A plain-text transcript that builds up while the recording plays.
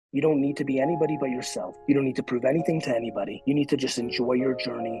You don't need to be anybody but yourself. You don't need to prove anything to anybody. You need to just enjoy your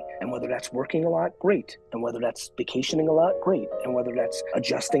journey. And whether that's working a lot, great. And whether that's vacationing a lot, great. And whether that's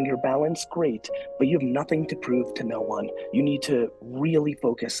adjusting your balance, great. But you have nothing to prove to no one. You need to really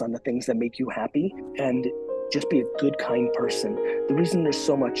focus on the things that make you happy and just be a good, kind person. The reason there's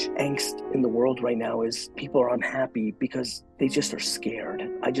so much angst in the world right now is people are unhappy because they just are scared.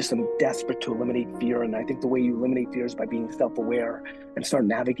 I just am desperate to eliminate fear. And I think the way you eliminate fear is by being self-aware and start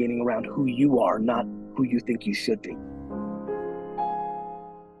navigating around who you are, not who you think you should be.